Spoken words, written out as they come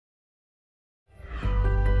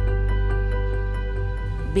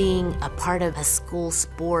Being a part of a school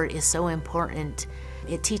sport is so important.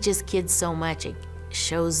 It teaches kids so much. It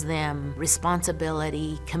shows them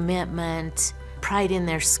responsibility, commitment, pride in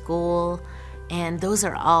their school, and those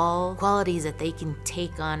are all qualities that they can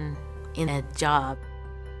take on in a job.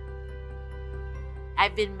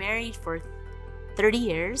 I've been married for 30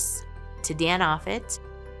 years to Rene Aafedt,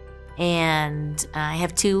 and I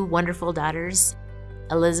have two wonderful daughters,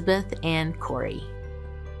 Elizabeth and Corey.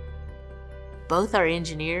 Both are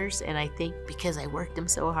engineers, and I think because I worked them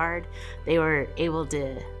so hard, they were able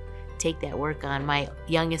to take that work on. My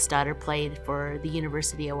youngest daughter played for the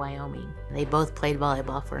University of Wyoming. They both played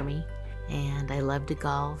volleyball for me, and I love to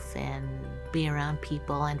golf and be around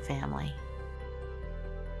people and family.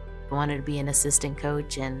 I wanted to be an assistant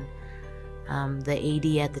coach, and the AD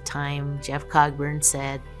at the time, Jeff Cogburn,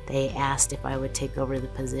 said they asked if I would take over the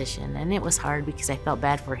position, and it was hard because I felt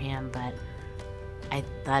bad for him, but I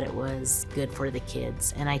thought it was good for the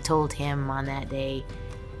kids. And I told him on that day,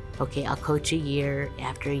 okay, I'll coach a year.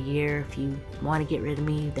 After a year, if you want to get rid of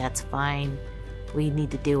me, that's fine. We need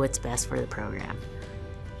to do what's best for the program.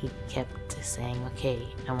 He kept saying, okay,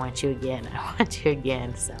 I want you again, I want you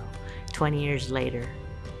again. So 20 years later.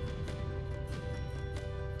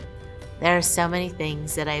 There are so many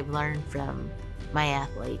things that I've learned from my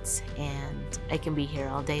athletes, and I can be here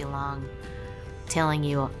all day long telling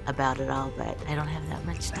you about it all, but I don't have that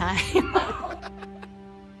much time.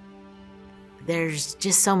 There's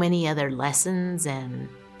just so many other lessons and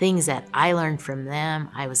things that I learned from them.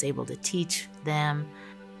 I was able to teach them.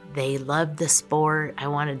 They loved the sport. I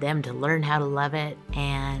wanted them to learn how to love it,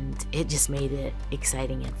 and it just made it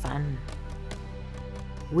exciting and fun.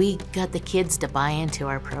 We got the kids to buy into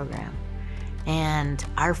our program. And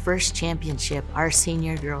our first championship, our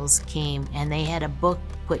senior girls came and they had a book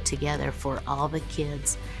put together for all the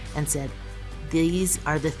kids and said, these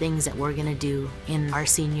are the things that we're gonna do in our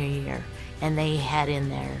senior year. And they had in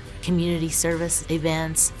there community service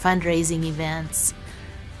events, fundraising events,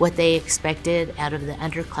 what they expected out of the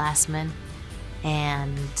underclassmen,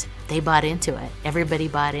 and they bought into it. Everybody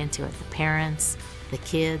bought into it, the parents, the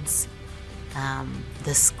kids,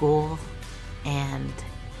 the school, and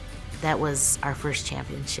that was our first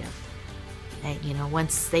championship. You know,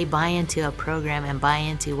 once they buy into a program and buy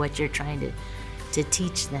into what you're trying to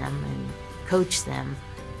teach them and coach them,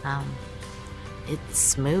 it's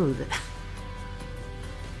smooth.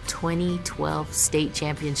 2012 state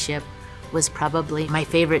championship was probably my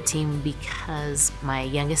favorite team because my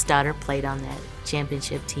youngest daughter played on that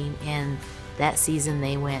championship team, and that season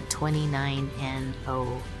they went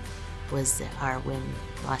 29-0 was our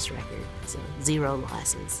win-loss record, so 0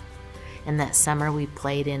 losses. And that summer we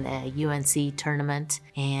played in a UNC tournament,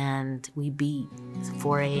 and we beat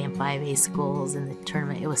 4A and 5A schools in the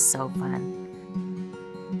tournament. It was so fun.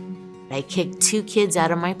 I kicked 2 kids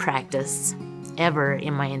out of my practice ever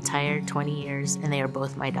in my entire 20 years, and they are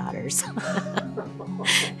both my daughters.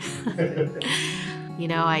 You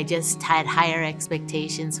know, I just had higher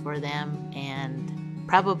expectations for them, and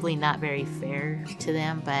probably not very fair to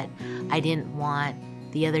them, but I didn't want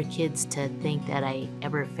the other kids to think that I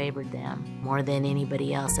ever favored them more than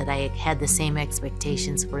anybody else, that I had the same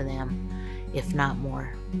expectations for them, if not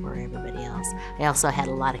more, for everybody else. I also had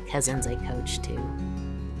a lot of cousins I coached too.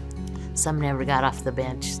 Some never got off the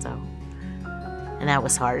bench, so, and that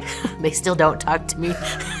was hard. They still don't talk to me.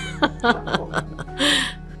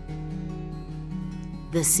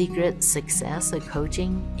 The secret success of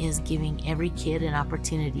coaching is giving every kid an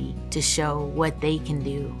opportunity to show what they can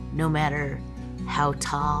do, no matter how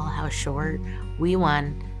tall, how short. We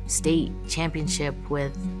won state championship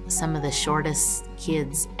with some of the shortest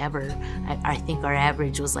kids ever. I think our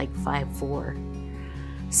average was like 5'4".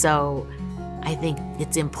 So I think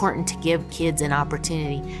it's important to give kids an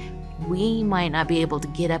opportunity. We might not be able to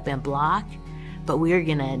get up and block, but we're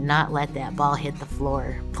gonna not let that ball hit the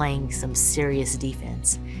floor, playing some serious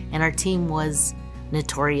defense. And our team was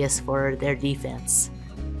notorious for their defense.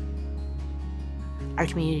 Our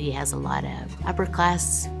community has a lot of upper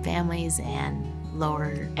class families and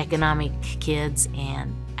lower economic kids,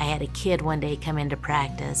 and I had a kid one day come into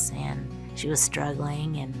practice and she was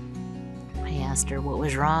struggling, and I asked her what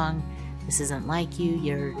was wrong. This isn't like you,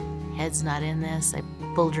 your head's not in this. I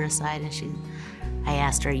pulled her aside and I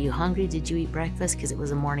asked her, are you hungry? Did you eat breakfast? Because it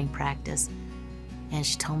was a morning practice. And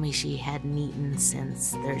she told me she hadn't eaten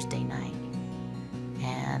since Thursday night.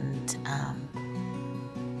 And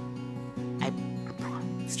I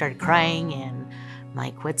started crying, and I'm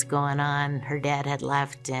like, what's going on? Her dad had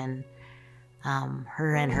left, and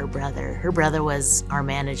her and her brother was our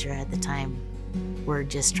manager at the time, were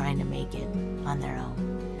just trying to make it on their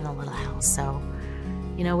own in a little house. So,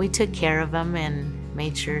 you know, we took care of them and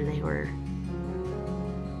made sure they were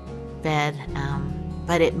fed,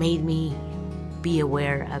 but it made me be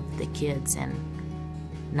aware of the kids and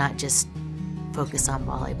not just focus on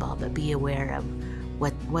volleyball, but be aware of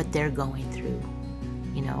what they're going through.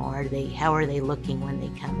 You know, how are they looking when they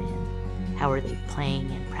come in? How are they playing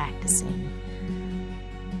and practicing?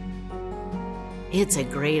 It's a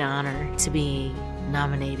great honor to be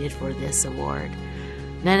nominated for this award.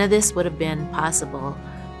 None of this would have been possible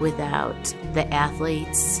without the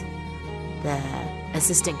athletes, the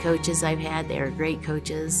assistant coaches I've had. They are great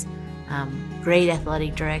coaches, great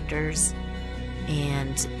athletic directors,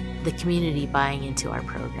 and the community buying into our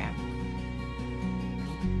program.